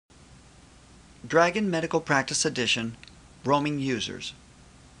Dragon Medical Practice Edition, Roaming Users.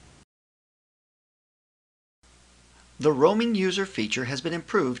 The Roaming User feature has been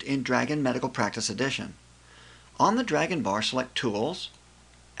improved in Dragon Medical Practice Edition. On the Dragon bar, select Tools,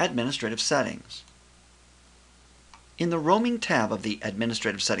 Administrative Settings. In the Roaming tab of the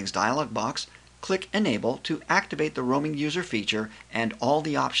Administrative Settings dialog box, click Enable to activate the Roaming User feature and all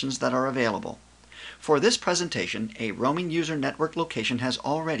the options that are available. For this presentation, a Roaming User network location has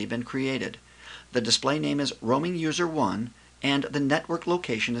already been created. The display name is Roaming User 1, and the network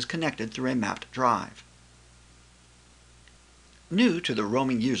location is connected through a mapped drive. New to the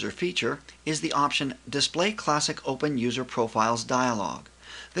Roaming User feature is the option Display Classic Open User Profiles dialog.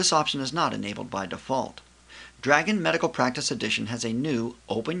 This option is not enabled by default. Dragon Medical Practice Edition has a new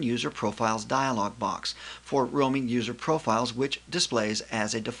Open User Profiles dialog box for Roaming User Profiles, which displays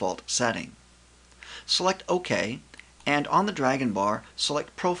as a default setting. Select OK, and on the Dragon bar,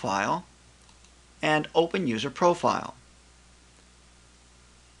 select Profile and Open User Profile.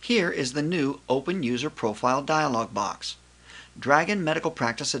 Here is the new Open User Profile dialog box. Dragon Medical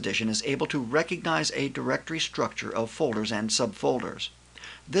Practice Edition is able to recognize a directory structure of folders and subfolders.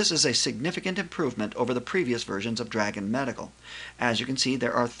 This is a significant improvement over the previous versions of Dragon Medical. As you can see,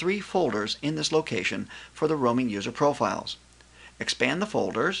 there are 3 folders in this location for the Roaming User Profiles. Expand the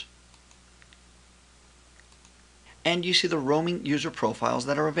folders, and you see the Roaming User Profiles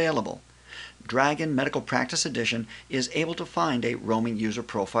that are available. Dragon Medical Practice Edition is able to find a Roaming User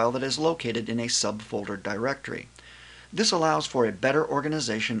Profile that is located in a subfolder directory. This allows for a better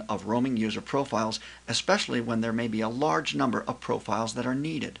organization of Roaming User Profiles, especially when there may be a large number of profiles that are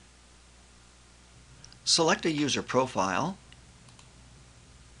needed. Select a user profile,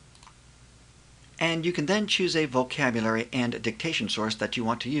 and you can then choose a vocabulary and dictation source that you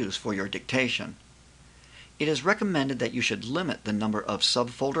want to use for your dictation. It is recommended that you should limit the number of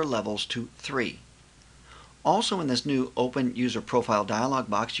subfolder levels to 3. Also, in this new Open User Profile dialog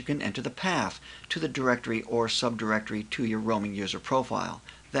box, you can enter the path to the directory or subdirectory to your Roaming User Profile.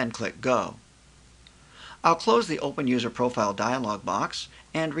 Then click Go. I'll close the Open User Profile dialog box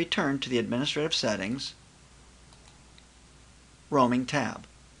and return to the Administrative Settings, Roaming tab.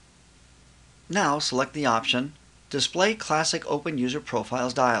 Now select the option Display Classic Open User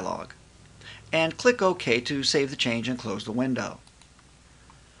Profiles dialog, and click OK to save the change and close the window.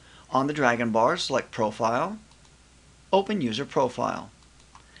 On the Dragon bar, select Profile, Open User Profile,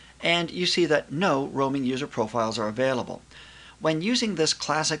 and you see that no Roaming User Profiles are available. When using this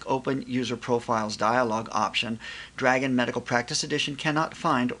Classic Open User Profiles dialog option, Dragon Medical Practice Edition cannot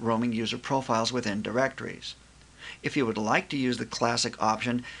find Roaming User Profiles within directories. If you would like to use the Classic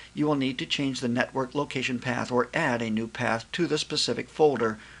option, you will need to change the network location path or add a new path to the specific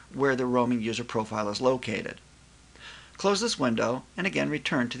folder where the Roaming User Profile is located. Close this window and again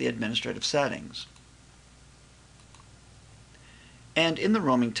return to the Administrative Settings. And in the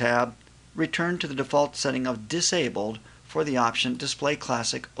Roaming tab, return to the default setting of Disabled for the option Display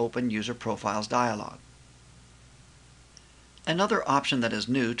Classic Open User Profiles dialog. Another option that is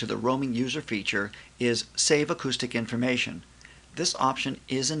new to the Roaming User feature is Save Acoustic Information. This option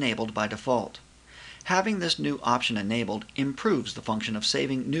is enabled by default. Having this new option enabled improves the function of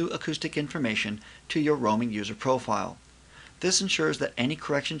saving new acoustic information to your Roaming User Profile. This ensures that any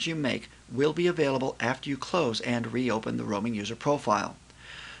corrections you make will be available after you close and reopen the Roaming User Profile.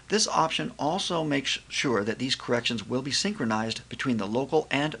 This option also makes sure that these corrections will be synchronized between the local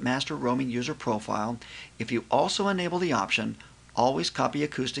and master Roaming User Profile if you also enable the option Always Copy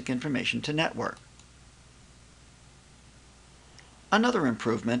Acoustic Information to Network. Another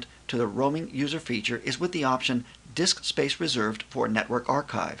improvement to the Roaming User feature is with the option Disk Space Reserved for Network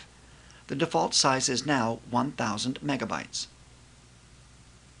Archive. The default size is now 1000 megabytes.